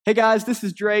Hey guys, this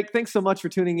is Drake. Thanks so much for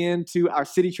tuning in to our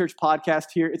City Church podcast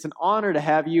here. It's an honor to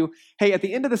have you. Hey, at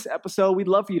the end of this episode, we'd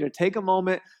love for you to take a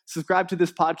moment, subscribe to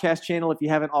this podcast channel if you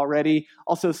haven't already.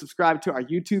 Also, subscribe to our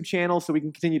YouTube channel so we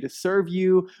can continue to serve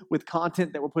you with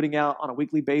content that we're putting out on a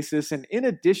weekly basis. And in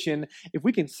addition, if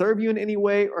we can serve you in any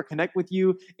way or connect with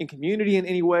you in community in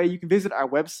any way, you can visit our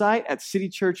website at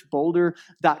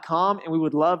citychurchboulder.com, and we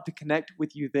would love to connect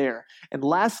with you there. And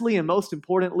lastly, and most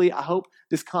importantly, I hope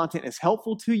this content is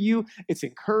helpful to you. It's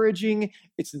encouraging,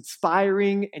 it's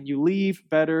inspiring, and you leave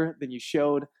better than you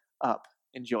showed up.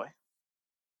 Enjoy.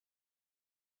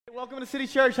 Hey, welcome to City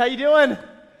Church. How you doing?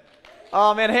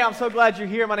 Oh man, hey, I'm so glad you're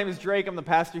here. My name is Drake. I'm the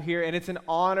pastor here, and it's an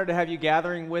honor to have you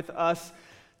gathering with us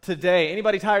today.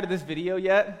 Anybody tired of this video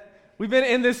yet? We've been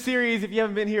in this series, if you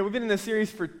haven't been here, we've been in this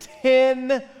series for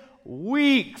 10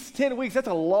 weeks. 10 weeks, that's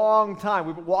a long time.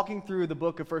 We've been walking through the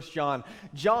book of 1 John.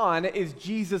 John is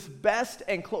Jesus' best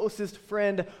and closest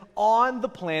friend on the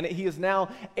planet. He is now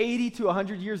 80 to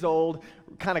 100 years old,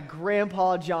 kind of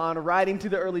Grandpa John, writing to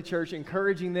the early church,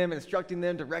 encouraging them, instructing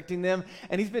them, directing them,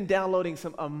 and he's been downloading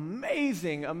some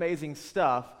amazing, amazing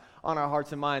stuff on our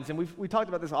hearts and minds. And we talked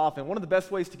about this often. One of the best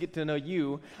ways to get to know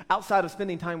you, outside of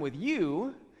spending time with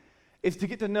you, is to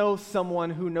get to know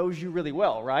someone who knows you really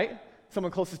well, right?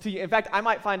 Someone closest to you. In fact, I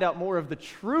might find out more of the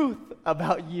truth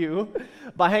about you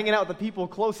by hanging out with the people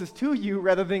closest to you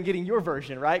rather than getting your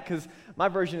version, right? Because my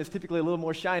version is typically a little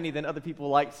more shiny than other people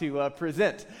like to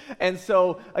present. And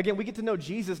so, again, we get to know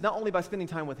Jesus not only by spending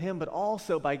time with him, but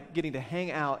also by getting to hang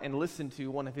out and listen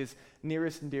to one of his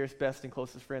nearest and dearest, best and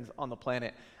closest friends on the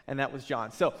planet, and that was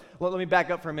John. So let me back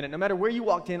up for a minute. No matter where you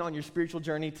walked in on your spiritual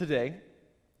journey today,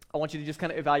 I want you to just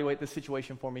kind of evaluate this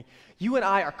situation for me. You and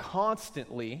I are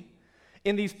constantly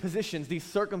in these positions, these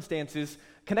circumstances,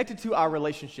 connected to our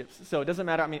relationships. So it doesn't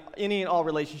matter, any and all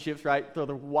relationships, right? Throw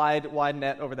the wide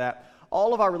net over that.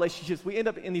 All of our relationships, we end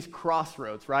up in these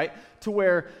crossroads, right? To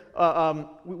where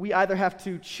we either have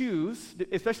to choose,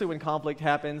 especially when conflict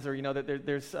happens, or that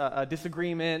there's a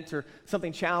disagreement or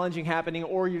something challenging happening,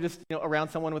 or you're just around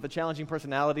someone with a challenging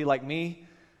personality like me.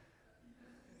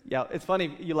 Yeah, it's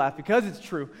funny you laugh because it's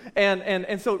true.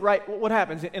 And so, right, what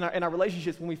happens in our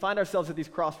relationships when we find ourselves at these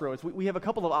crossroads? We have a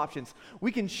couple of options.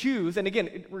 We can choose, and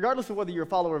again, regardless of whether you're a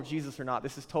follower of Jesus or not,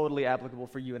 this is totally applicable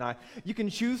for you and I. You can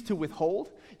choose to withhold.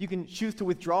 You can choose to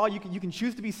withdraw. You can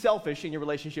choose to be selfish in your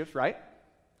relationships, right?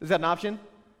 Is that an option?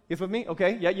 You guys with me?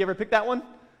 Okay. Yeah, you ever pick that one?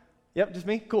 Yep, just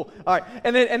me? Cool. All right.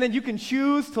 And then you can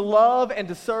choose to love and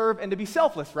to serve and to be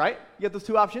selfless, right? You have those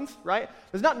two options, right?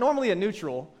 There's not normally a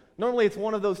neutral. Normally, it's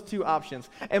one of those two options.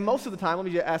 And most of the time, let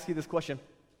me just ask you this question.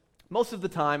 Most of the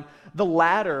time, the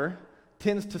latter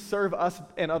tends to serve us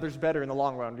and others better in the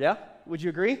long run, yeah? Would you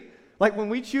agree? Like when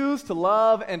we choose to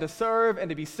love and to serve and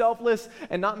to be selfless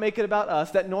and not make it about us,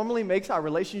 that normally makes our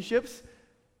relationships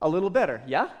a little better,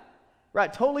 yeah?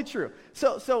 Right, totally true.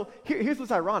 So here's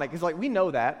what's ironic, is like we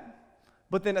know that,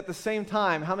 but then at the same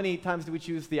time, how many times do we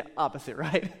choose the opposite,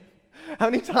 right? How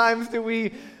many times do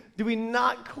we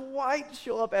not quite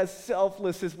show up as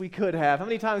selfless as we could have? How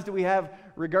many times do we have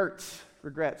regrets?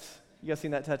 You guys seen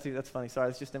that tattoo? That's funny.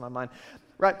 Sorry, it's just in my mind.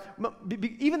 Right?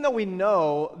 Even though we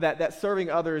know that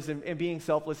serving others and being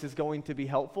selfless is going to be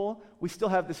helpful, we still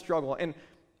have this struggle. And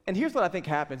here's what I think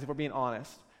happens if we're being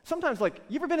honest. Sometimes, like,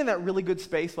 you ever been in that really good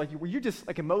space, like, where you're just,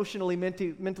 like, emotionally,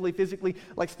 mentally, physically,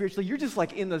 like, spiritually, you're just,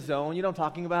 like, in the zone, you know what I'm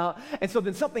talking about? And so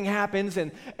then something happens,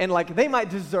 and like, they might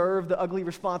deserve the ugly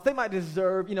response. They might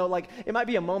deserve, like, it might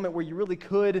be a moment where you really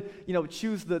could,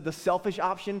 choose the selfish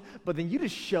option, but then you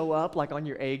just show up, like, on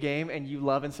your A game, and you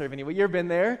love and serve anyway. You ever been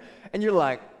there? And you're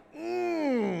like,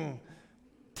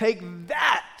 take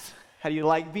that. How do you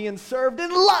like being served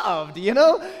and loved, and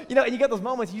you get those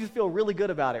moments, you just feel really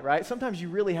good about it, right? Sometimes you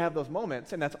really have those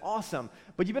moments, and that's awesome.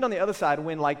 But you've been on the other side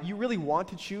when, like, you really want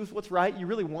to choose what's right, you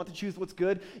really want to choose what's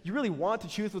good, you really want to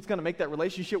choose what's going to make that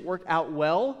relationship work out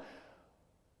well,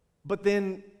 but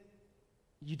then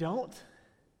you don't.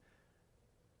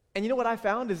 And you know what I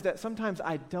found is that sometimes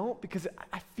I don't because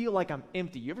I feel like I'm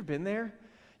empty. You ever been there?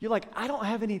 You're like, I don't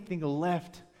have anything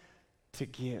left to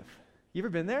give. You ever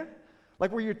been there?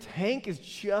 Like where your tank is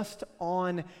just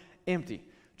on empty.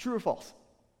 True or false?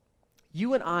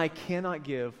 You and I cannot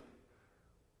give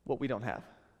what we don't have.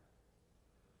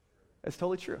 It's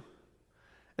totally true.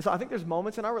 And so I think there's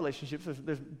moments in our relationships,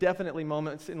 there's definitely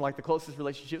moments in like the closest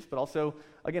relationships, but also,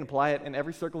 again, apply it in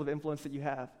every circle of influence that you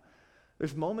have.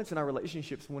 There's moments in our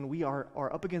relationships when we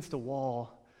are up against a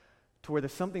wall to where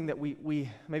there's something that we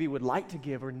maybe would like to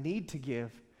give or need to give,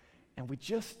 and we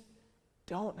just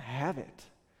don't have it.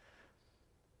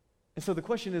 And so the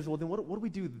question is, well, then what do we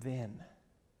do then?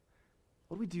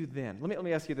 What do we do then? Let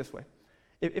me ask you this way.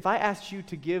 If I asked you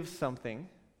to give something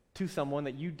to someone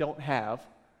that you don't have,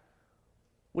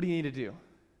 what do you need to do?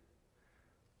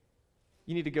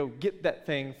 You need to go get that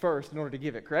thing first in order to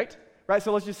give it, correct? Right?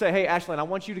 So let's just say, hey, Ashlyn, I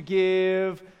want you to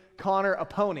give Connor a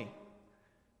pony.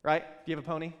 Right? Do you have a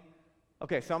pony?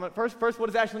 Okay, so first,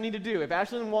 what does Ashlyn need to do? If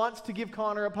Ashlyn wants to give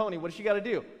Connor a pony, what does she got to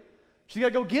do? She's got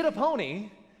to go get a pony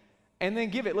and then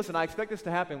give it. Listen, I expect this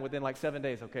to happen within like 7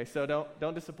 days, okay? So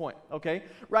don't disappoint, okay?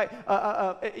 Right?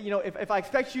 If I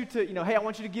expect you to, hey, I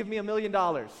want you to give me $1 million.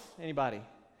 Anybody?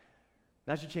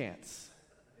 Now's your chance.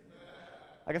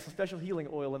 I got some special healing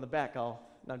oil in the back. No,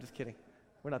 I'm just kidding.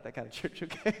 We're not that kind of church,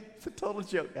 okay? It's a total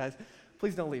joke, guys.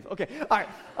 Please don't leave. Okay, all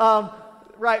right.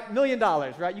 Right, $1 million,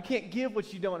 right? You can't give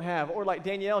what you don't have. Or like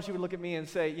Danielle, she would look at me and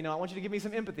say, I want you to give me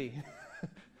some empathy.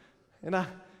 And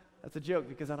that's a joke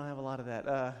because I don't have a lot of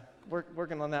that.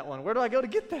 Working on that one. Where do I go to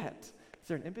get that? Is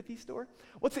there an empathy store?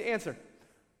 What's the answer?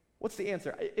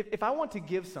 If I want to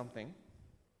give something,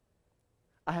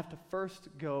 I have to first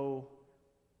go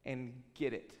and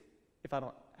get it if I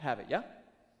don't have it, yeah?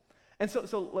 And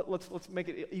so let's make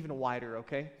it even wider,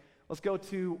 okay? Let's go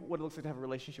to what it looks like to have a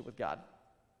relationship with God.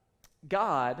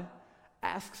 God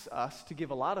asks us to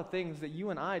give a lot of things that you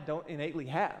and I don't innately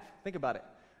have. Think about it.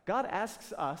 God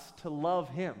asks us to love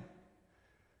him.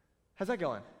 How's that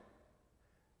going?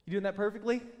 You doing that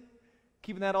perfectly?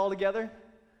 Keeping that all together?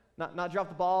 Not drop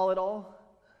the ball at all?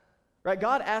 Right?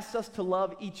 God asks us to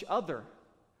love each other.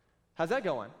 How's that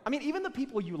going? I mean, even the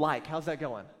people you like, how's that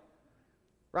going?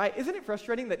 Right? Isn't it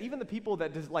frustrating that even the people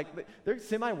that they're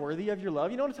semi-worthy of your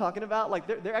love, you know what I'm talking about? Like,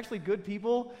 they're actually good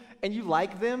people, and you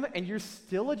like them, and you're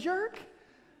still a jerk?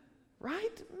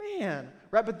 Right? Man.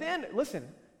 Right? But then, listen,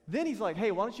 then he's like,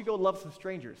 hey, why don't you go love some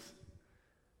strangers?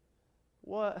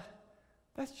 What?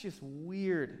 That's just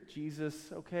weird, Jesus,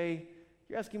 okay?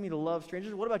 You're asking me to love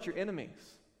strangers? What about your enemies?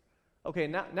 Okay,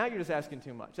 now you're just asking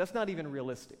too much. That's not even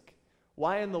realistic.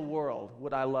 Why in the world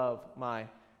would I love my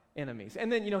enemies?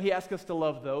 And then, he asks us to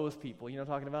love those people. You know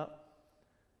what I'm talking about?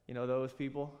 Those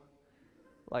people?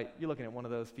 Like, you're looking at one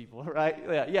of those people, right?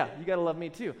 Yeah, you got to love me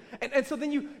too. And so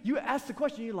then you ask the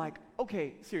question, you're like,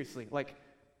 okay, seriously, like,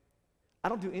 I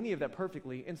don't do any of that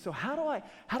perfectly. And so how do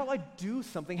I do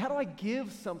something? How do I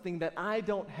give something that I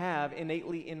don't have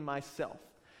innately in myself?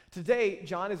 Today,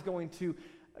 John is going to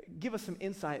give us some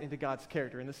insight into God's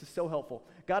character, and this is so helpful.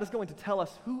 God is going to tell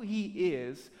us who he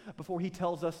is before he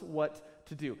tells us what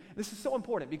to do. This is so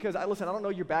important because, I don't know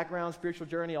your background, spiritual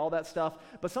journey, all that stuff,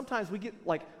 but sometimes we get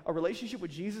like a relationship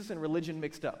with Jesus and religion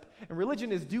mixed up. And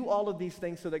religion is do all of these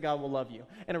things so that God will love you.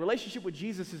 And a relationship with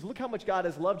Jesus is look how much God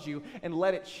has loved you and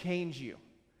let it change you.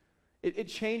 It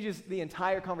changes the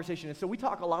entire conversation. And so we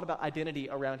talk a lot about identity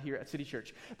around here at City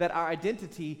Church, that our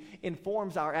identity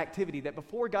informs our activity, that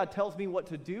before God tells me what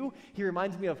to do, he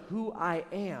reminds me of who I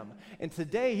am. And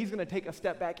today, he's going to take a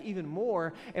step back even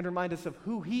more and remind us of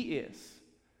who he is,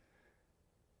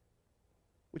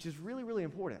 which is really, really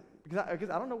important. Because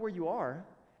I don't know where you are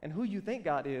and who you think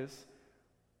God is,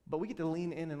 but we get to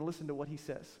lean in and listen to what he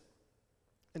says.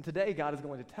 And today, God is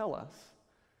going to tell us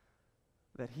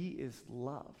that he is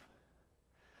love.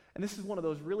 And this is one of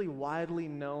those really widely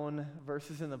known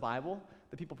verses in the Bible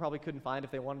that people probably couldn't find if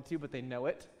they wanted to, but they know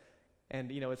it. And,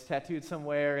 it's tattooed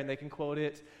somewhere, and they can quote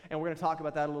it. And we're going to talk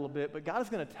about that a little bit. But God is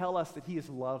going to tell us that he is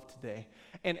love today.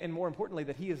 And more importantly,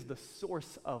 that he is the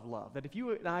source of love. That if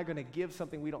you and I are going to give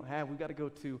something we don't have, we've got to go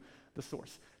to the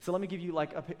source. So let me give you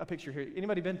like a picture here.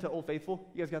 Anybody been to Old Faithful?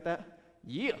 You guys got that?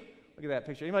 Yeah. Look at that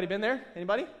picture. Anybody been there?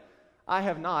 Anybody? I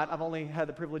have not. I've only had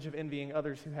the privilege of envying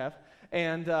others who have.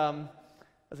 And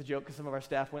as a joke, because some of our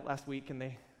staff went last week and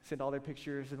they sent all their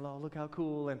pictures and, oh, look how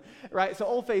cool. And right, so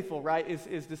Old Faithful, right,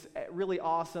 is this really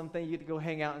awesome thing you get to go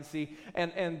hang out and see.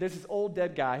 And there's this old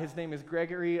dead guy. His name is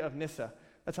Gregory of Nyssa.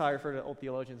 That's how I refer to old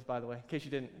theologians, by the way, in case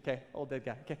you didn't. Okay, old dead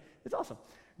guy. Okay, it's awesome.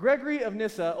 Gregory of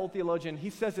Nyssa, old theologian, he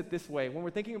says it this way. When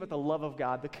we're thinking about the love of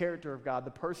God, the character of God,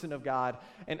 the person of God,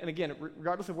 and again,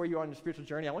 regardless of where you are on your spiritual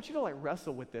journey, I want you to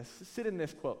wrestle with this. Sit in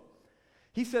this quote.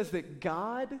 He says that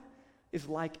God is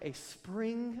like a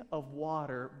spring of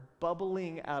water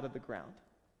bubbling out of the ground.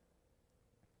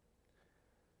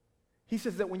 He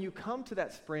says that when you come to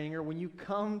that spring, or when you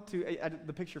come to,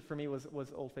 the picture for me was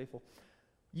Old Faithful,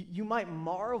 you might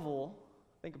marvel,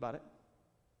 think about it.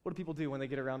 What do people do when they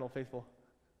get around Old Faithful?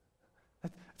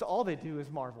 That's all they do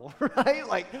is marvel, right?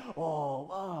 Like, oh,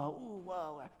 wow, ooh,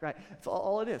 wow, right? That's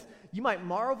all it is. You might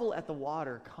marvel at the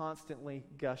water constantly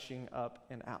gushing up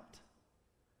and out.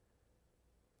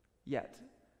 Yet,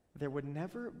 there would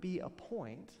never be a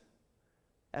point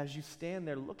as you stand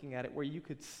there looking at it where you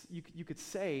could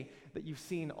say that you've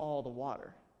seen all the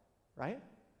water, right?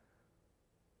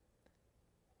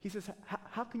 He says,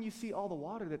 how can you see all the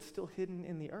water that's still hidden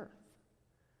in the earth?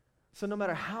 So no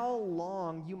matter how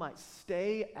long you might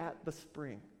stay at the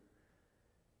spring,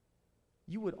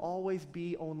 you would always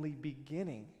be only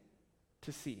beginning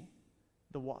to see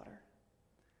the water.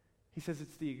 He says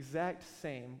it's the exact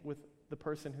same with the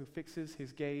person who fixes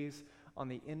his gaze on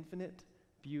the infinite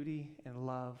beauty and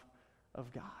love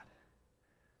of God.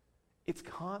 It's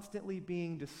constantly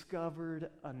being discovered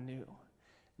anew,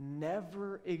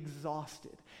 never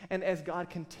exhausted. And as God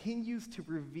continues to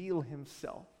reveal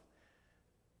himself,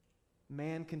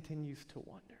 man continues to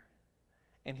wonder.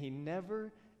 And he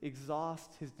never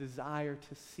exhausts his desire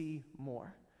to see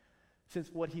more, since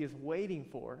what he is waiting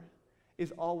for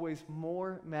is always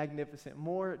more magnificent,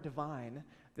 more divine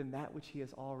than that which he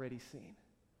has already seen.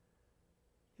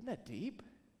 Isn't that deep?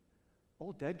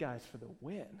 Old dead guys for the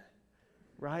win,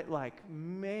 right? Like,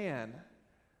 man.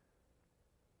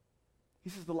 He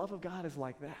says the love of God is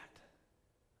like that.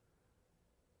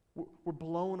 We're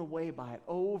blown away by it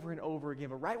over and over again.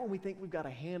 But right when we think we've got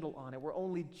a handle on it, we're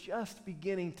only just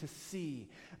beginning to see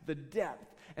the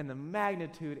depth and the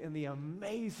magnitude and the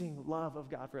amazing love of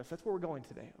God for us. That's where we're going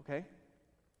today, okay?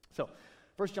 So,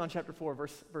 1 John chapter 4,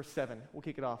 verse 7. We'll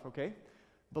kick it off, okay?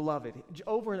 Beloved.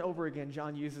 Over and over again,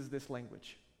 John uses this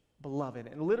language. Beloved.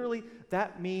 And literally,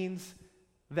 that means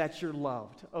that you're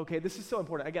loved. Okay, this is so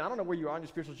important. Again, I don't know where you are on your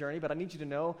spiritual journey, but I need you to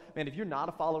know, man, if you're not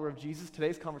a follower of Jesus,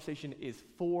 today's conversation is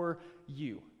for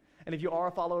you. And if you are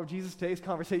a follower of Jesus, today's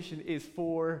conversation is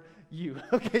for you.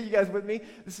 Okay, you guys with me?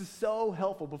 This is so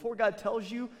helpful. Before God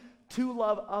tells you to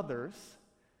love others,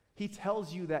 he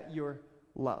tells you that you're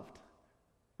loved.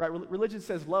 Right? Religion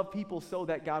says love people so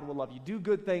that God will love you. Do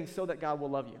good things so that God will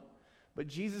love you. But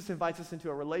Jesus invites us into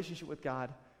a relationship with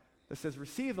God that says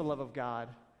receive the love of God.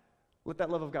 Let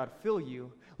that love of God fill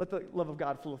you. Let the love of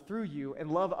God flow through you, and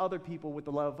love other people with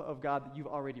the love of God that you've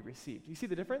already received. You see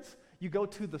the difference? You go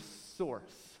to the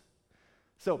source.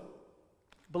 So,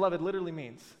 beloved literally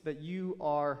means that you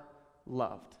are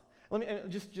loved. Let me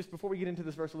just before we get into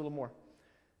this verse a little more.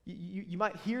 You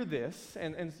might hear this,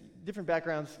 and different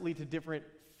backgrounds lead to different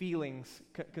feelings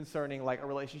concerning like a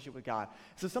relationship with God.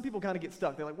 So some people kind of get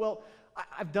stuck. They're like, well,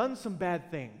 I've done some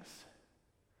bad things.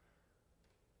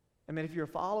 And man, if you're a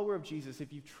follower of Jesus,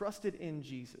 if you've trusted in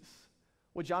Jesus,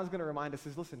 what John's going to remind us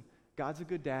is, listen, God's a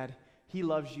good dad. He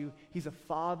loves you. He's a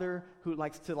father who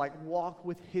likes to like walk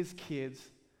with his kids.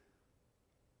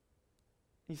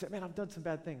 And you say, man, I've done some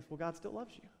bad things. Well, God still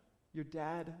loves you. Your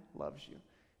dad loves you. You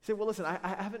say, well, listen,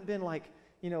 I haven't been like,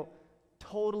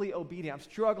 totally obedient. I'm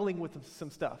struggling with some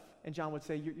stuff. And John would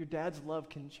say, your dad's love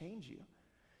can change you.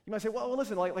 You might say, well,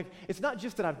 listen, like it's not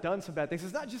just that I've done some bad things.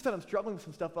 It's not just that I'm struggling with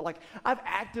some stuff, but like I've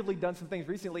actively done some things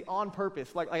recently on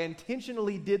purpose. Like I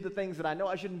intentionally did the things that I know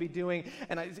I shouldn't be doing,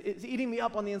 and it's eating me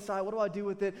up on the inside. What do I do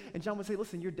with it? And John would say,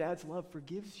 listen, your dad's love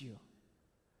forgives you.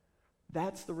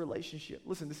 That's the relationship.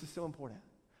 Listen, this is so important.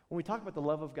 When we talk about the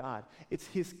love of God, it's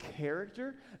his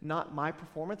character, not my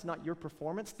performance, not your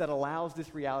performance, that allows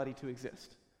this reality to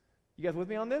exist. You guys with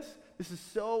me on this? This is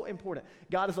so important.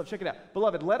 God is love. Check it out.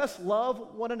 Beloved, let us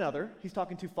love one another. He's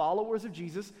talking to followers of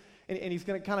Jesus, and he's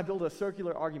going to kind of build a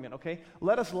circular argument, okay?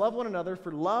 Let us love one another,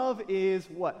 for love is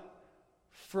what?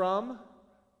 From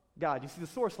God. You see the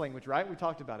source language, right? We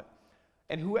talked about it.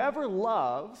 And whoever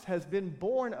loves has been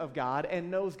born of God and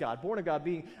knows God. Born of God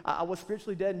being, I was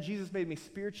spiritually dead, and Jesus made me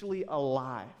spiritually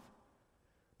alive.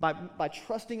 By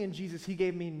trusting in Jesus, he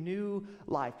gave me new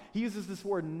life. He uses this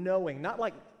word knowing, not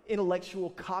like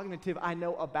intellectual, cognitive, I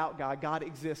know about God. God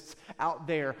exists out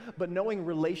there, but knowing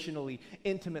relationally,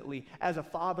 intimately, as a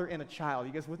father and a child.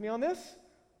 You guys with me on this?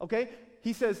 Okay?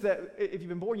 He says that if you've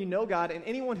been born, you know God, and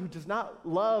anyone who does not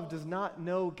love does not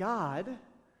know God,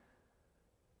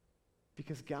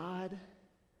 because God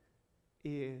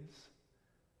is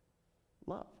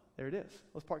love. There it is.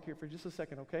 Let's park here for just a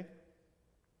second, okay?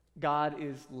 God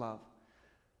is love.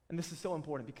 And this is so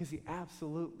important because he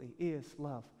absolutely is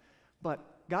love. But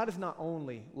God is not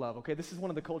only love, okay? This is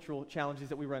one of the cultural challenges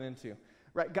that we run into,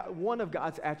 right? God, one of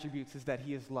God's attributes is that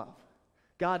he is love.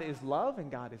 God is love,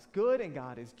 and God is good, and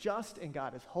God is just, and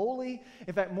God is holy.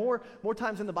 In fact, more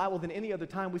times in the Bible than any other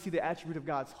time, we see the attribute of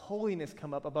God's holiness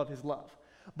come up above his love.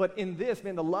 But in this,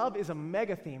 man, the love is a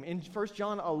mega theme. In 1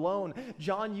 John alone,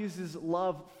 John uses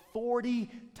love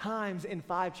 40 times in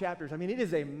 5 chapters. I mean, it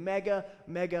is a mega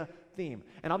theme.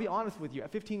 And I'll be honest with you,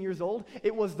 at 15 years old,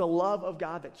 it was the love of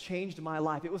God that changed my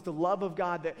life. It was the love of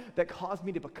God that caused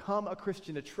me to become a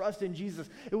Christian, to trust in Jesus.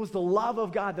 It was the love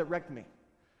of God that wrecked me.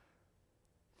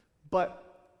 But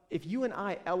if you and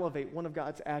I elevate one of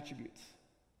God's attributes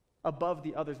above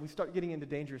the others, we start getting into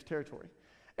dangerous territory.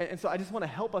 And so I just want to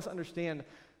help us understand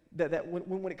that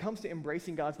when it comes to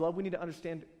embracing God's love, we need to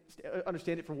understand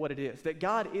it for what it is. That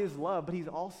God is love, but he's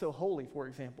also holy, for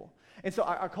example. And so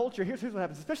our culture, here's what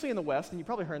happens, especially in the West, and you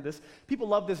probably heard this, people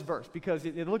love this verse because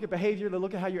they look at behavior, they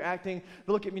look at how you're acting,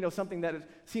 they look at, something that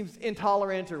seems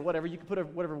intolerant or whatever. You can put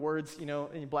whatever words, and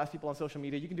you blast people on social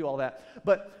media. You can do all that.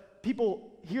 But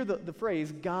people hear the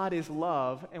phrase, God is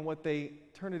love, and what they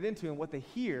turn it into and what they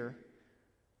hear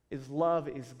is love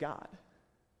is God.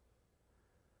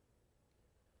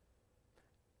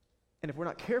 And if we're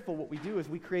not careful, what we do is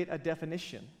we create a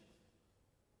definition.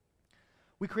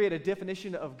 We create a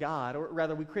definition of God, or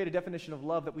rather, we create a definition of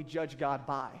love that we judge God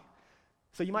by.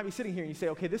 So you might be sitting here and you say,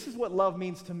 okay, this is what love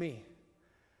means to me.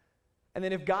 And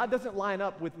then if God doesn't line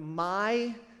up with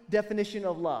my definition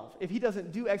of love, if he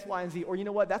doesn't do X, Y, and Z, or you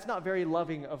know what, that's not very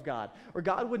loving of God. Or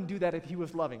God wouldn't do that if he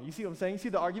was loving. You see what I'm saying? You see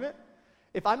the argument?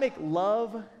 If I make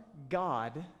love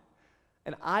God,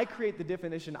 and I create the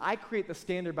definition, I create the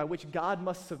standard by which God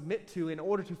must submit to in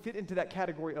order to fit into that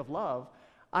category of love,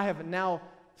 I have now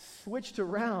switched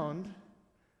around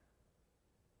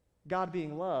God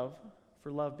being love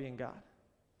for love being God.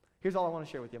 Here's all I want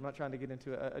to share with you. I'm not trying to get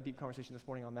into a deep conversation this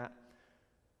morning on that.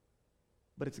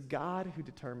 But it's God who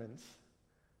determines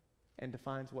and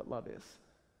defines what love is,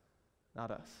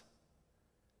 not us.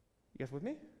 You guys with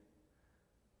me?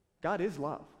 God is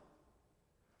love.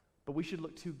 But we should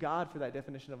look to God for that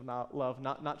definition of love,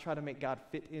 not try to make God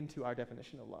fit into our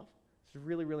definition of love. It's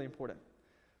really, really important.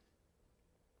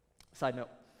 Side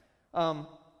note.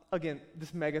 Again,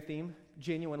 this mega theme,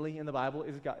 genuinely in the Bible,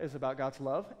 is about God's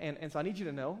love. And so I need you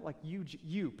to know, like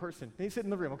you person, you sit in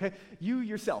the room, okay? You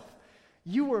yourself,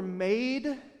 you were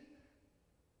made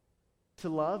to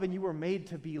love and you were made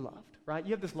to be loved, right?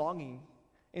 You have this longing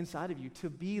inside of you to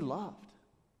be loved.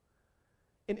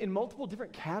 In multiple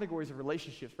different categories of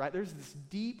relationships, right? There's this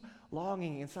deep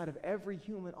longing inside of every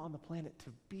human on the planet to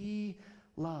be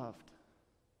loved.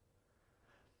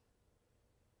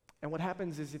 And what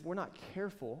happens is if we're not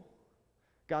careful,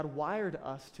 God wired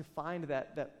us to find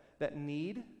that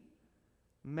need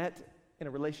met in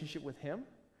a relationship with him.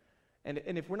 And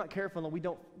if we're not careful and we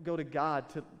don't go to God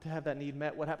to have that need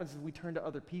met, what happens is we turn to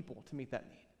other people to meet that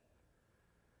need.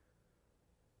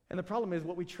 And the problem is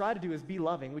what we try to do is be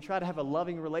loving. We try to have a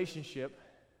loving relationship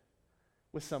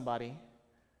with somebody,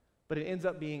 but it ends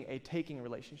up being a taking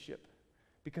relationship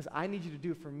because I need you to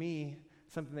do for me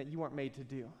something that you aren't made to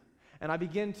do. And I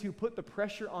begin to put the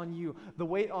pressure on you, the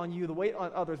weight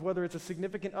on others, whether it's a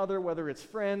significant other, whether it's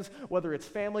friends, whether it's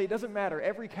family, it doesn't matter.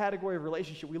 Every category of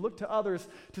relationship, we look to others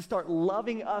to start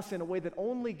loving us in a way that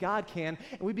only God can,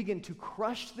 and we begin to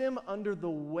crush them under the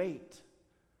weight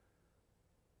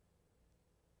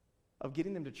of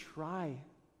getting them to try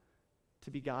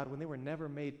to be God when they were never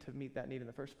made to meet that need in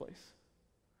the first place.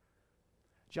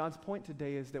 John's point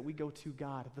today is that we go to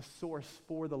God, the source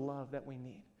for the love that we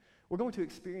need. We're going to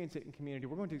experience it in community.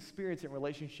 We're going to experience it in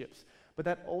relationships. But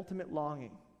that ultimate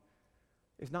longing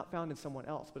is not found in someone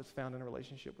else, but it's found in a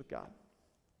relationship with God.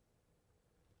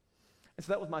 And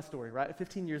so that was my story, right? At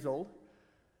 15 years old,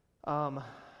 and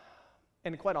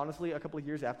quite honestly, a couple of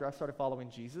years after I started following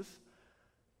Jesus,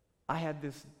 I had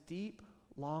this deep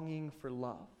longing for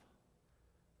love,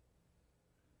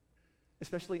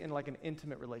 especially in like an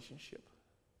intimate relationship.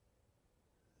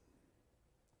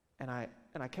 And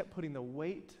I kept putting the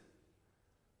weight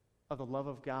of the love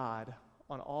of God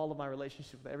on all of my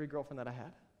relationships with every girlfriend that I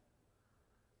had.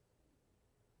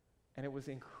 And it was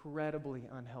incredibly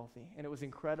unhealthy, and it was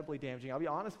incredibly damaging. I'll be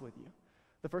honest with you.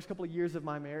 The first couple of years of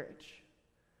my marriage,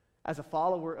 as a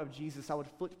follower of Jesus, I would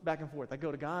flip back and forth. I go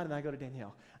to God and I go to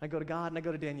Danielle. I go to God and I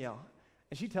go to Danielle.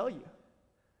 And she'd tell you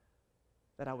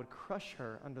that I would crush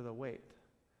her under the weight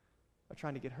of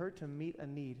trying to get her to meet a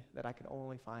need that I could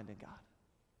only find in God.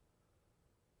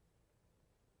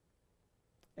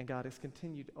 And God has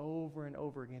continued over and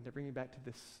over again to bring me back to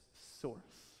this source.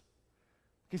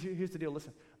 Because here's the deal,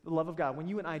 listen. The love of God, when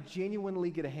you and I genuinely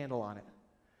get a handle on it,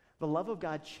 the love of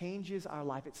God changes our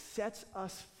life. It sets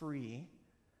us free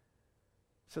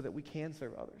so that we can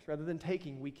serve others. Rather than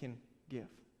taking, we can give.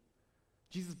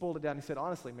 Jesus boiled it down. He said,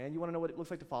 honestly, man, you want to know what it looks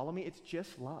like to follow me? It's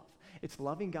just love. It's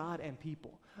loving God and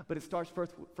people. But it starts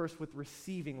first with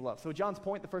receiving love. So John's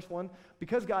point, the first one,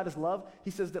 because God is love,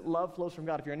 he says that love flows from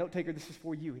God. If you're a note taker, this is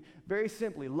for you. Very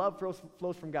simply, love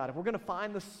flows from God. If we're going to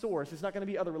find the source, it's not going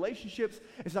to be other relationships.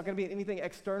 It's not going to be anything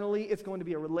externally. It's going to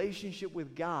be a relationship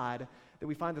with God that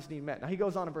we find this need met. Now he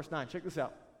goes on in verse 9. Check this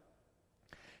out.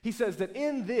 He says that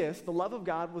in this, the love of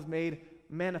God was made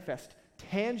manifest,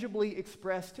 tangibly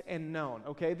expressed and known,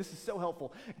 okay? This is so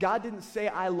helpful. God didn't say,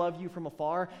 I love you from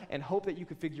afar and hope that you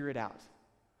could figure it out,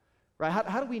 right?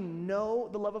 How do we know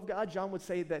the love of God? John would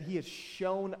say that he has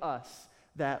shown us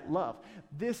that love.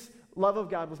 This love of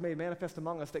God was made manifest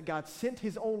among us, that God sent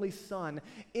his only Son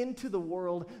into the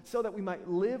world so that we might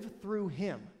live through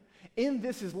him. In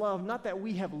this is love, not that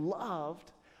we have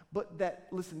loved, but that,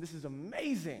 listen, this is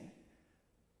amazing.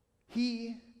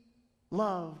 He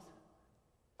loved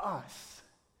us.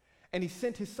 And he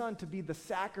sent his Son to be the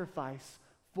sacrifice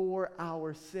for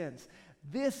our sins.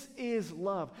 This is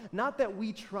love. Not that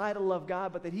we try to love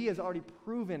God, but that he has already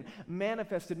proven,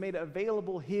 manifested, made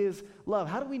available his love.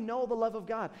 How do we know the love of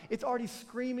God? It's already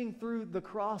screaming through the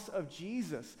cross of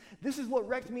Jesus. This is what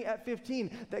wrecked me at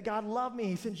 15, that God loved me.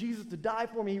 He sent Jesus to die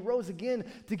for me. He rose again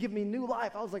to give me new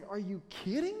life. I was like, are you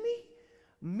kidding me?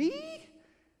 Me?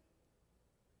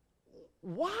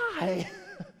 Why?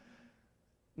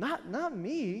 Not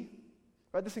me.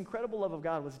 Right? This incredible love of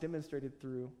God was demonstrated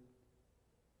through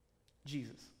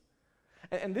Jesus.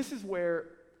 And this is where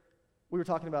we were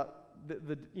talking about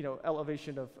the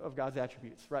elevation of God's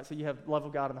attributes, right? So you have love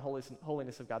of God and the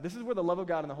holiness of God. This is where the love of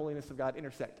God and the holiness of God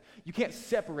intersect. You can't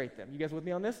separate them. You guys with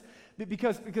me on this?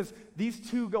 Because these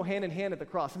two go hand in hand at the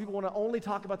cross. Some people want to only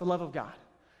talk about the love of God.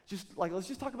 Let's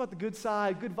just talk about the good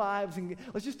side, good vibes, and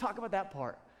let's just talk about that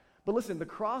part. But listen, the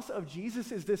cross of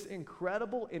Jesus is this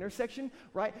incredible intersection,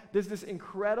 right? There's this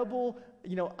incredible,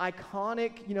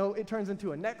 iconic, it turns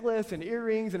into a necklace and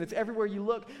earrings, and it's everywhere you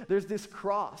look. There's this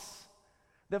cross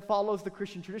that follows the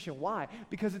Christian tradition. Why?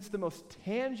 Because it's the most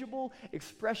tangible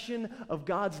expression of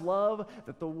God's love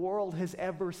that the world has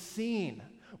ever seen.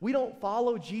 We don't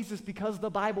follow Jesus because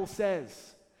the Bible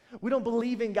says. We don't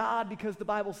believe in God because the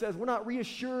Bible says. We're not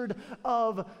reassured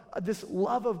of this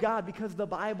love of God because the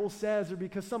Bible says, or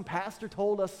because some pastor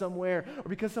told us somewhere, or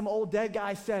because some old dead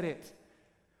guy said it.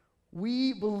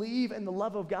 We believe in the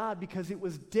love of God because it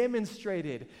was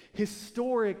demonstrated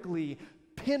historically,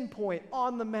 pinpoint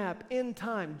on the map in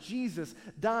time. Jesus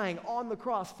dying on the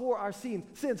cross for our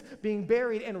sins, being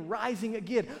buried and rising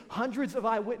again. Hundreds of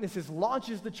eyewitnesses,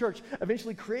 launches the church,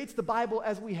 eventually creates the Bible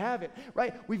as we have it,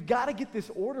 right? We've got to get this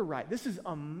order right. This is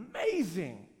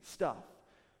amazing stuff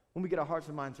when we get our hearts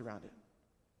and minds around it.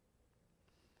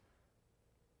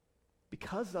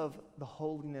 Because of the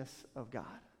holiness of God,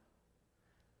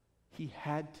 he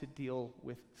had to deal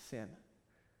with sin,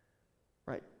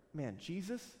 right? Man,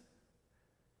 Jesus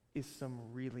is some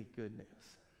really good news.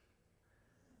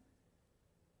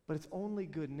 But it's only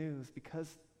good news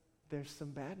because there's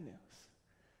some bad news.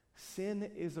 Sin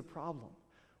is a problem.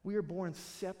 We are born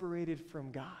separated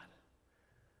from God.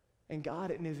 And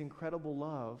God, in his incredible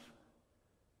love,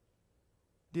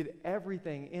 did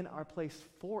everything in our place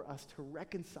for us to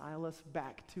reconcile us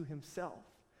back to himself.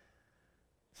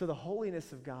 So the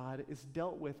holiness of God is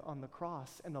dealt with on the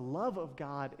cross, and the love of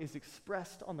God is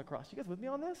expressed on the cross. You guys with me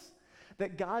on this?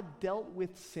 That God dealt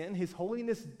with sin, his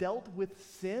holiness dealt with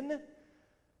sin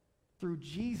through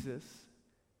Jesus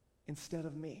instead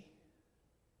of me.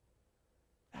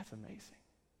 That's amazing.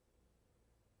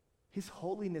 His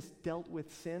holiness dealt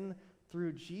with sin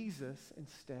through Jesus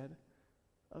instead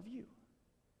of you.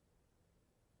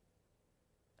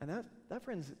 And that,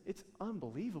 friends, it's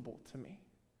unbelievable to me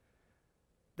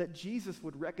that Jesus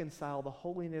would reconcile the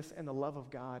holiness and the love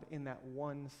of God in that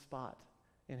one spot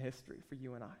in history for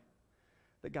you and I.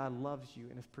 That God loves you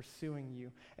and is pursuing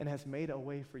you and has made a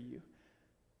way for you.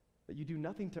 That you do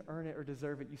nothing to earn it or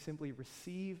deserve it. You simply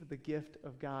receive the gift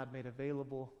of God made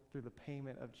available through the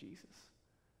payment of Jesus.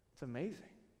 It's amazing.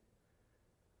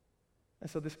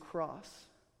 And so this cross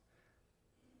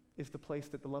is the place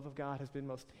that the love of God has been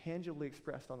most tangibly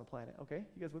expressed on the planet. Okay?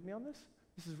 You guys with me on this?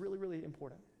 This is really, really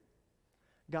important.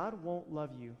 God won't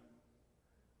love you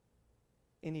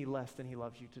any less than he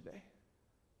loves you today,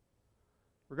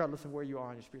 regardless of where you are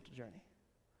on your spiritual journey.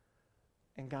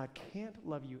 And God can't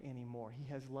love you anymore.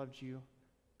 He has loved you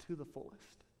to the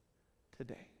fullest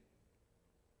today.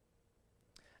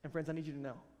 And friends, I need you to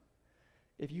know,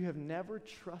 if you have never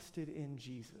trusted in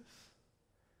Jesus,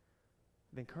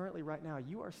 then currently right now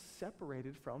you are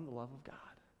separated from the love of God.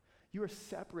 You are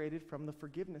separated from the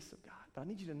forgiveness of God. But I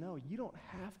need you to know you don't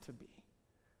have to be.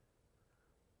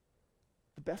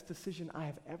 The best decision I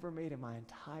have ever made in my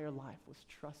entire life was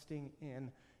trusting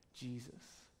in Jesus.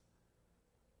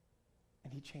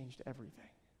 And he changed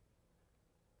everything.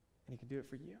 And he can do it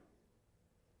for you.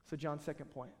 So John's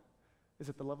second point is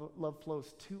that the love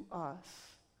flows to us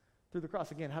through the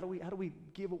cross. Again, how do we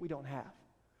give what we don't have?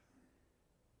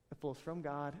 It flows from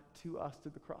God to us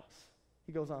through the cross.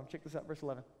 He goes on, check this out, verse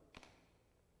 11.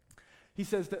 He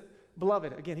says that,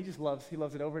 beloved, again, he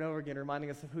loves it over and over again, reminding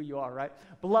us of who you are, right?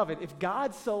 Beloved, if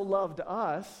God so loved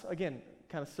us, again,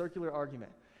 kind of circular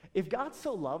argument. If God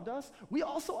so loved us, we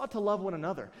also ought to love one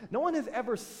another. No one has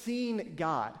ever seen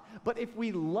God, but if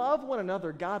we love one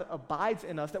another, God abides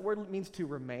in us. That word means to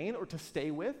remain or to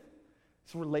stay with.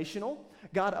 It's relational.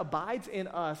 God abides in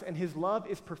us, and his love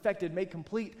is perfected, made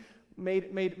complete,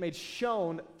 made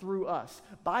shown through us.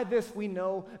 By this we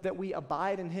know that we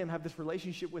abide in him, have this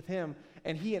relationship with him,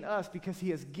 and he in us, because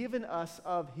he has given us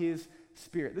of his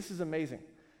Spirit. This is amazing.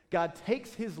 God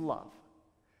takes his love.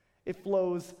 It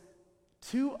flows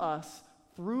to us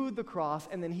through the cross,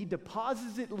 and then he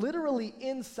deposits it literally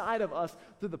inside of us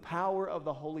through the power of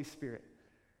the Holy Spirit.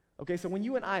 Okay, so when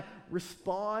you and I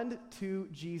respond to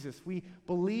Jesus, we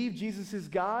believe Jesus is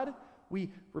God,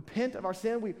 we repent of our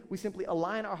sin, we simply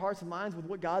align our hearts and minds with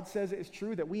what God says is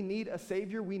true, that we need a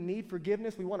Savior, we need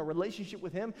forgiveness, we want a relationship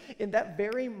with him. In that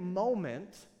very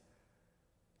moment,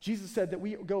 Jesus said that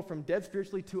we go from dead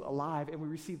spiritually to alive, and we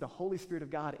receive the Holy Spirit of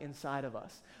God inside of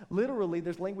us. Literally,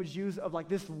 there's language used of like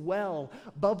this well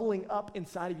bubbling up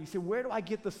inside of you. You say, where do I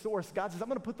get the source? God says, I'm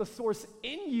going to put the source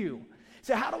in you. You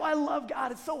say, how do I love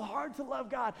God? It's so hard to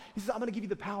love God. He says, I'm going to give you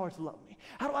the power to love me.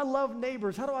 How do I love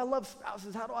neighbors? How do I love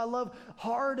spouses? How do I love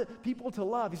hard people to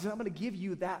love? He says, I'm going to give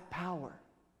you that power.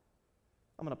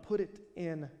 I'm going to put it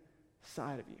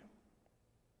inside of you.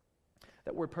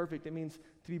 That word perfect, it means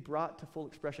to be brought to full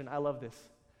expression. I love this.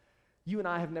 You and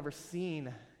I have never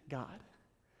seen God.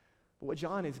 But what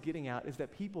John is getting at is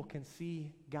that people can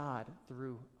see God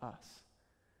through us.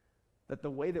 That the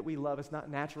way that we love is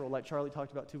not natural, like Charlie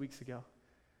talked about 2 weeks ago.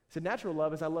 So natural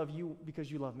love is I love you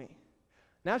because you love me.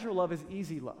 Natural love is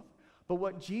easy love. But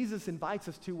what Jesus invites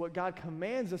us to, what God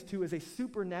commands us to, is a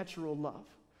supernatural love.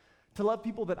 To love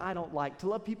people that I don't like, to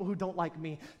love people who don't like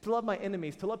me, to love my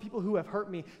enemies, to love people who have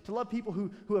hurt me, to love people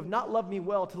who have not loved me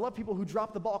well, to love people who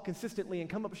drop the ball consistently and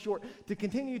come up short, to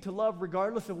continue to love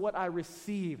regardless of what I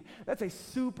receive. That's a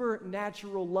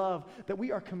supernatural love that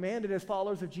we are commanded as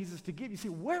followers of Jesus to give. You see,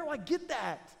 where do I get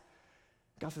that?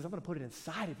 God says, I'm going to put it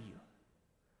inside of you.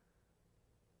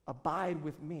 Abide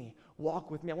with me. Walk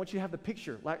with me. I want you to have the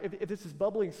picture. Like if this is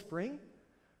bubbling spring,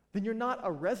 then you're not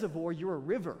a reservoir, you're a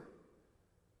river.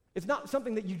 It's not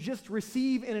something that you just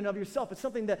receive in and of yourself. It's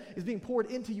something that is being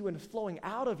poured into you and is flowing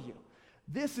out of you.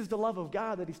 This is the love of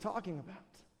God that he's talking about.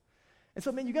 And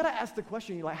so, man, you got to ask the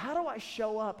question, you're like, how do I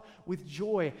show up with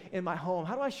joy in my home?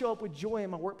 How do I show up with joy in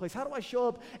my workplace? How do I show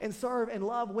up and serve and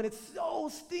love when it's so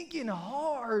stinking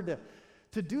hard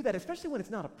to do that, especially when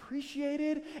it's not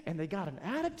appreciated and they got an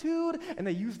attitude and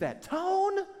they use that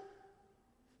tone?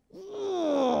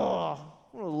 Ugh.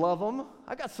 I want to love them.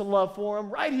 I got some love for them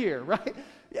right here, right?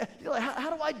 Yeah, you're like,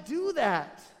 how do I do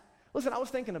that? Listen, I was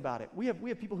thinking about it. We have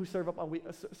people who serve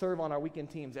on our weekend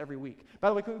teams every week. By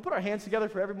the way, can we put our hands together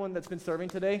for everyone that's been serving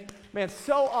today? Man,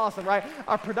 so awesome, right?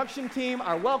 Our production team,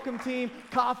 our welcome team,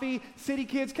 coffee, city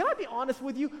kids. Can I be honest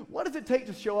with you? What does it take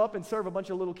to show up and serve a bunch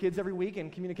of little kids every week and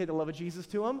communicate the love of Jesus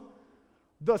to them?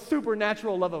 The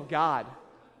supernatural love of God.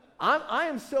 I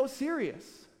am so serious.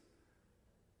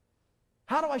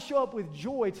 How do I show up with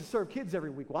joy to serve kids every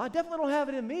week? Well, I definitely don't have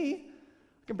it in me.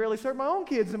 I can barely serve my own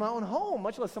kids in my own home,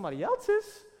 much less somebody else's.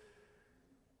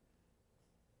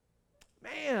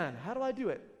 Man, how do I do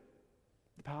it?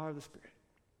 The power of the Spirit.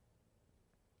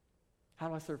 How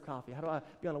do I serve coffee? How do I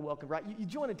be on a welcome? Right? You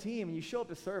join a team and you show up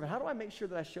to serve, and how do I make sure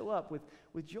that I show up with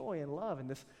joy and love? And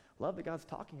this love that God's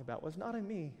talking about was not in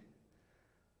me.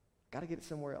 Got to get it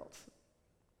somewhere else.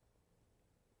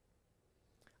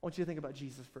 I want you to think about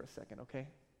Jesus for a second, okay?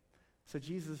 So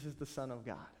Jesus is the Son of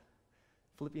God.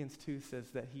 Philippians 2 says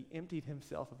that he emptied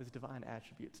himself of his divine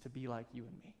attributes to be like you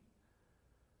and me.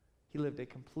 He lived a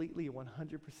completely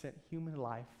 100% human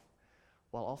life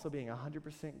while also being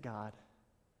 100% God.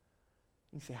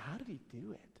 And you say, how did he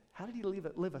do it? How did he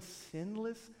live a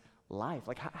sinless life?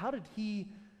 Like, how did he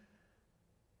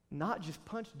not just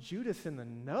punch Judas in the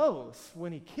nose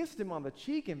when he kissed him on the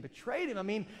cheek and betrayed him? I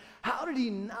mean, how did he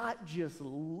not just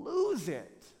lose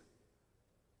it?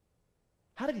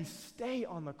 How did he stay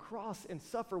on the cross and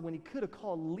suffer when he could have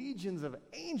called legions of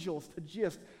angels to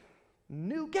just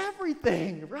nuke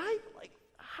everything, right? Like,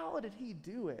 how did he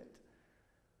do it?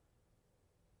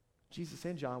 Jesus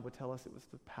and John would tell us it was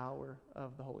the power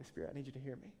of the Holy Spirit. I need you to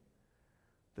hear me.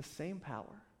 The same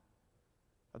power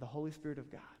of the Holy Spirit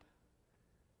of God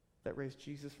that raised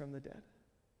Jesus from the dead.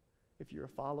 If you're a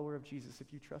follower of Jesus,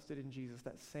 if you trusted in Jesus,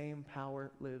 that same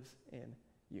power lives in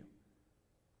you.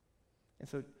 And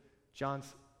so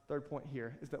John's third point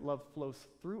here is that love flows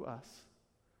through us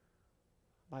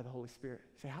by the Holy Spirit.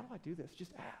 You say, how do I do this?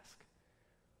 Just ask.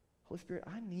 Holy Spirit,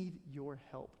 I need your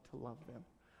help to love them.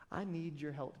 I need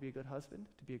your help to be a good husband,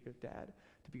 to be a good dad,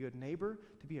 to be a good neighbor,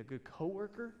 to be a good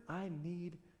coworker. I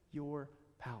need your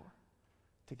power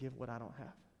to give what I don't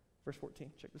have. Verse 14,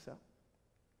 check this out.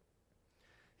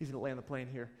 He's going to land the plane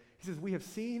here. He says, we have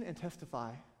seen and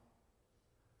testify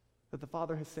that the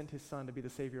Father has sent his Son to be the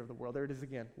Savior of the world. There it is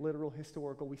again, literal,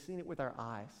 historical. We've seen it with our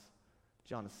eyes,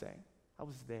 John is saying. I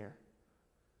was there.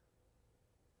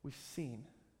 We've seen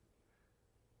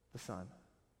the Son,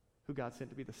 who God sent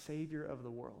to be the Savior of the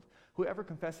world. Whoever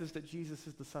confesses that Jesus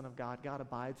is the Son of God, God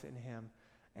abides in him,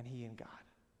 and he in God.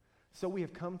 So we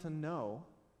have come to know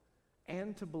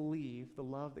and to believe the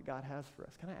love that God has for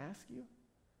us. Can I ask you?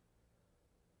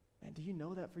 Man, do you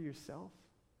know that for yourself?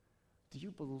 Do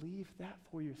you believe that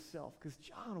for yourself? Because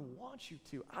John wants you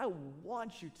to. I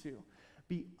want you to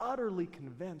be utterly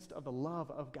convinced of the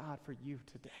love of God for you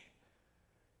today.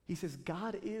 He says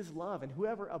God is love, and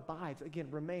whoever abides, again,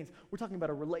 remains. We're talking about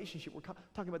a relationship. We're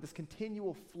talking about this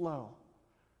continual flow.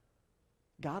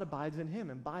 God abides in him,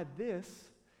 and by this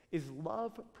is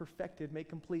love perfected, made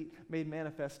complete, made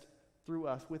manifest through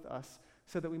us, with us,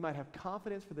 so that we might have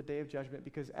confidence for the day of judgment,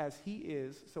 because as he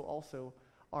is, so also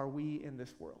are we in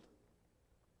this world.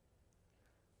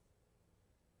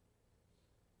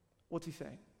 What's he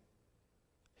saying?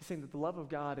 He's saying that the love of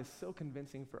God is so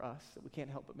convincing for us that we can't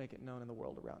help but make it known in the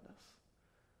world around us.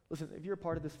 Listen, if you're a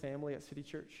part of this family at City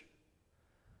Church,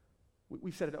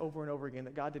 we've said it over and over again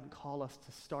that God didn't call us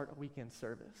to start a weekend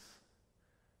service.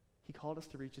 He called us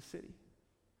to reach a city.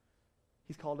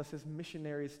 He's called us as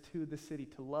missionaries to the city,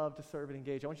 to love, to serve, and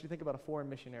engage. I want you to think about a foreign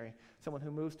missionary, someone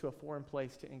who moves to a foreign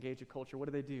place to engage a culture.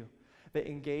 What do? They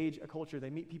engage a culture. They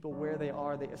meet people where they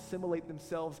are. They assimilate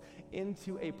themselves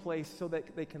into a place so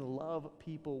that they can love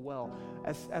people well.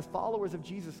 As followers of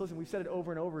Jesus, listen, we've said it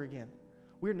over and over again.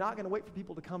 We're not going to wait for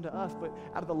people to come to us, but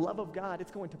out of the love of God,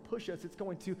 it's going to push us. It's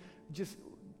going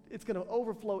to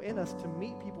overflow in us to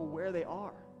meet people where they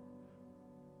are,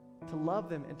 to love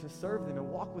them and to serve them and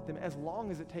walk with them as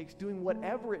long as it takes, doing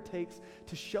whatever it takes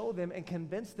to show them and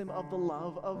convince them of the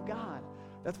love of God.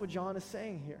 That's what John is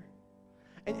saying here.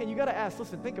 And you got to ask,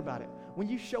 listen, think about it. When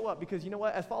you show up, because you know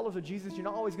what, as followers of Jesus, you're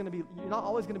not always going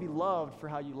to be loved for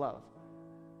how you love.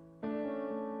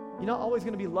 You're not always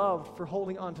going to be loved for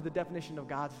holding on to the definition of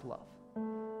God's love.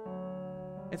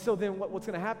 And so then what's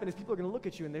going to happen is people are going to look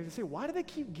at you and they're going to say, why do they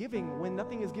keep giving when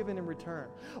nothing is given in return?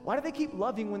 Why do they keep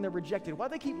loving when they're rejected? Why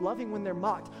do they keep loving when they're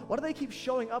mocked? Why do they keep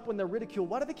showing up when they're ridiculed?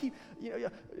 Why do they keep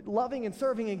loving and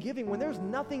serving and giving when there's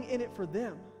nothing in it for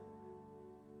them?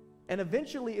 And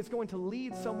eventually it's going to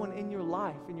lead someone in your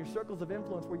life, in your circles of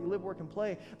influence where you live, work, and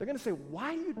play. They're going to say,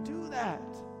 why do you do that?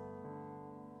 And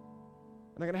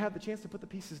they're going to have the chance to put the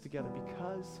pieces together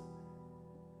because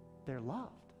they're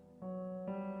loved. And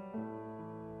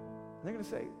they're going to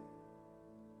say,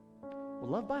 well,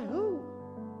 loved by who?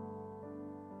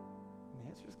 And the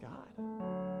answer is God.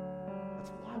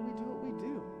 That's why we do what we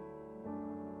do.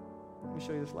 Let me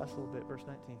show you this last little bit, verse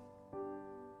 19.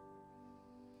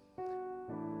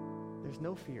 There's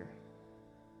no fear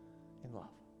in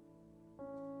love,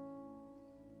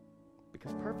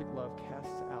 because perfect love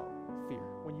casts out fear.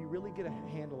 When you really get a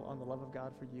handle on the love of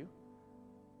God for you,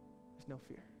 there's no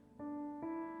fear.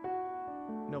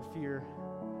 No fear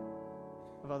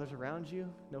of others around you,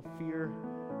 no fear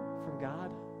from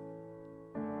God,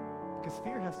 because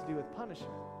fear has to do with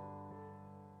punishment.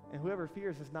 And whoever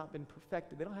fears has not been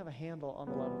perfected. They don't have a handle on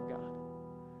the love of God.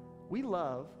 We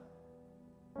love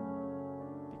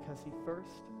because he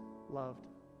first loved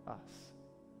us.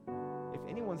 If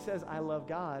anyone says, I love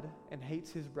God, and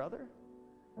hates his brother,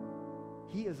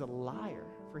 he is a liar.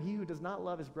 For he who does not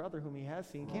love his brother whom he has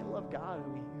seen can't love God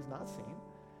whom he's not seen.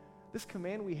 This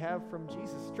command we have from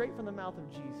Jesus, straight from the mouth of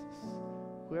Jesus.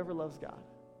 Whoever loves God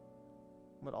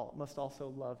must also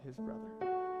love his brother.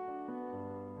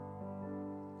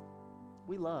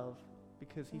 We love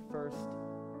because he first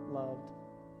loved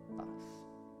us.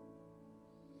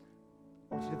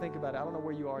 I want you to think about it. I don't know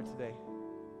where you are today.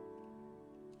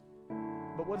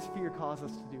 But what does fear cause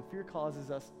us to do? Fear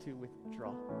causes us to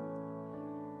withdraw.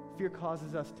 Fear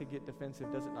causes us to get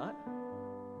defensive, does it not?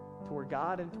 Toward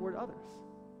God and toward others.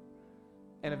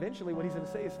 And eventually what he's going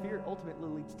to say is fear ultimately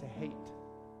leads to hate.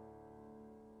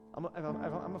 I'm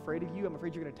afraid of you. I'm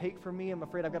afraid you're going to take from me. I'm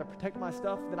afraid I've got to protect my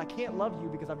stuff. Then I can't love you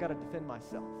because I've got to defend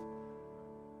myself.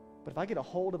 But if I get a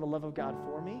hold of the love of God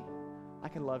for me, I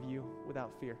can love you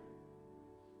without fear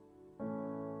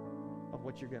of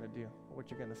what you're going to do or what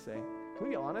you're going to say. Can we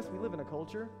be honest? We live in a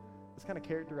culture that's kind of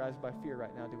characterized by fear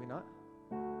right now, do we not?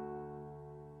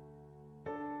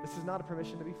 This is not a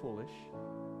permission to be foolish,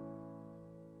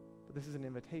 but this is an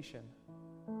invitation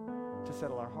to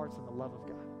settle our hearts on the love of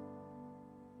God.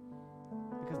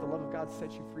 Because the love of God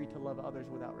sets you free to love others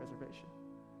without reservation.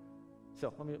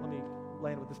 So let me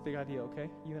land with this big idea,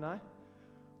 okay? You and I,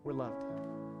 we're loved.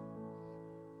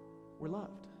 We're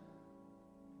loved.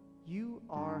 You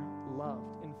are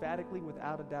loved. Emphatically,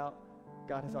 without a doubt,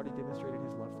 God has already demonstrated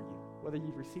his love for you. Whether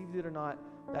you've received it or not,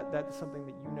 that's something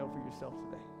that you know for yourself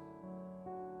today.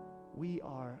 We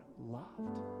are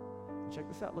loved. And check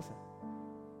this out, listen.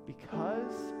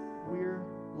 Because we're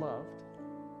loved,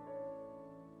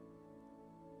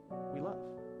 we love.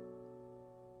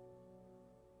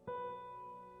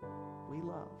 We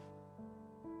love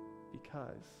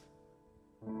because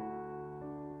we're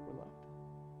loved.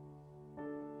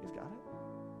 You guys got it?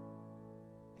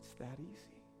 It's that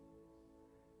easy.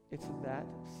 It's that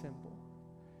simple.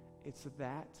 It's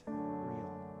that real.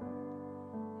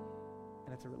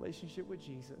 And it's a relationship with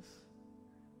Jesus,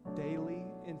 daily,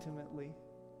 intimately,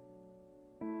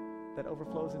 that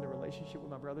overflows into relationship with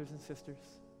my brothers and sisters,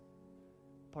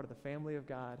 part of the family of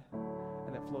God,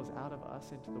 and that flows out of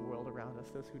us into the world around us,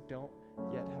 those who don't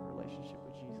yet have a relationship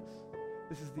with Jesus.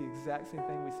 This is the exact same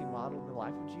thing we see modeled in the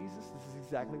life of Jesus. This is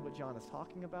exactly what John is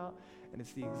talking about, and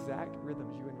it's the exact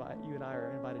rhythms you and I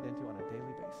are invited into on a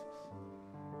daily basis.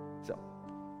 So,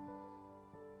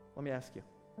 let me ask you,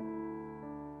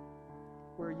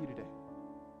 where are you today?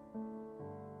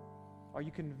 Are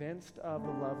you convinced of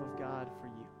the love of God for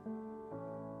you?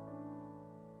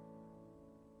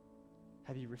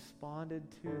 Have you responded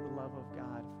to the love of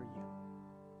God for you?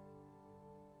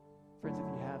 Friends, if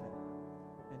you haven't,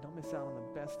 man, don't miss out on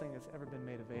the best thing that's ever been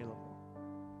made available.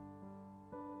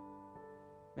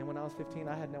 Man, when I was 15,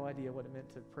 I had no idea what it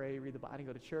meant to pray, read the Bible. I didn't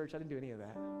go to church. I didn't do any of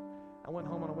that. I went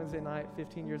home on a Wednesday night,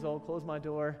 15 years old, closed my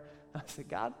door. I said,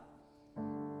 God,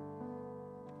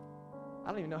 I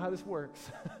don't even know how this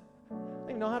works. I don't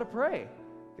even know how to pray.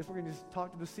 Guess we're going to just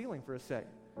talk to the ceiling for a sec.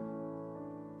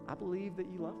 I believe that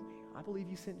you love me. I believe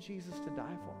you sent Jesus to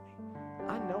die for me.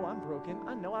 I know I'm broken.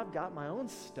 I know I've got my own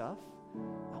stuff.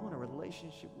 I want a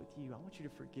relationship with you. I want you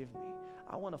to forgive me.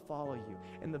 I want to follow you.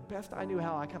 And the best I knew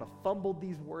how, I kind of fumbled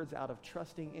these words out of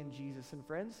trusting in Jesus. And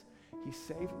friends, he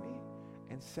saved me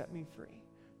and set me free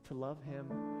to love him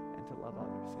and to love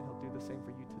others. And he'll do the same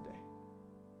for you today.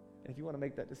 And if you want to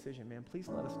make that decision, man, please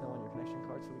let us know on your connection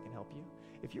card so we can help you.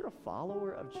 If you're a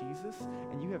follower of Jesus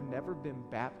and you have never been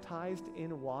baptized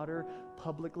in water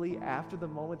publicly after the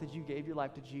moment that you gave your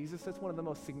life to Jesus, that's one of the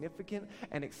most significant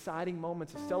and exciting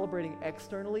moments of celebrating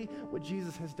externally what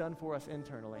Jesus has done for us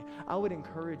internally. I would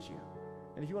encourage you.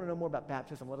 And if you want to know more about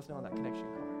baptism, let us know on that connection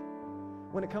card.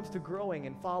 When it comes to growing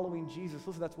and following Jesus,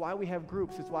 listen, that's why we have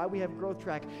groups. It's why we have Growth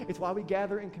Track. It's why we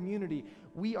gather in community.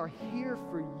 We are here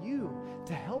for you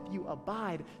to help you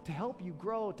abide, to help you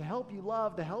grow, to help you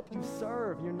love, to help you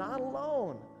serve. You're not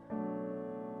alone.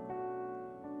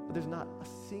 But there's not a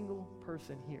single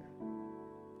person here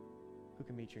who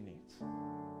can meet your needs.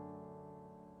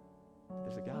 But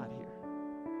there's a God here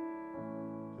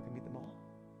who can meet them all.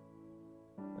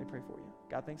 Let me pray for you.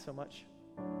 God, thanks so much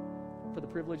for the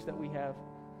privilege that we have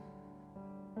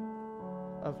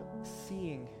of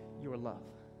seeing your love,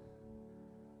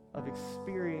 of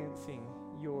experiencing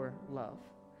your love,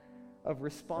 of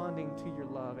responding to your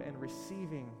love and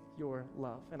receiving your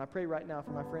love. And I pray right now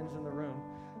for my friends in the room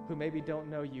who maybe don't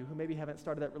know you, who maybe haven't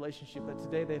started that relationship, that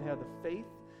today they'd have the faith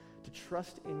to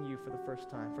trust in you for the first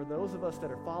time. For those of us that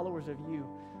are followers of you,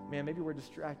 man, maybe we're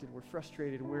distracted, we're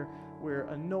frustrated, we're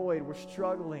annoyed, we're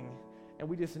struggling, and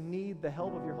we just need the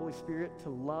help of your Holy Spirit to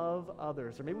love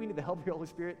others. Or maybe we need the help of your Holy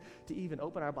Spirit to even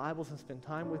open our Bibles and spend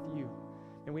time with you.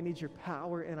 And we need your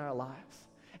power in our lives.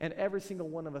 And every single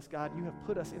one of us, God, you have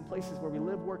put us in places where we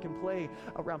live, work, and play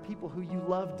around people who you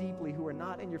love deeply, who are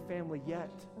not in your family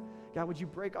yet. God, would you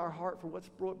break our heart for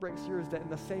what breaks yours, that in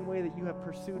the same way that you have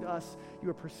pursued us,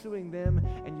 you are pursuing them,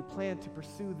 and you plan to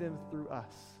pursue them through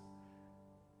us.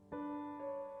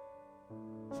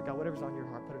 So God, whatever's on your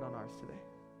heart, put it on ours today.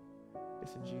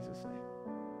 It's in Jesus' name.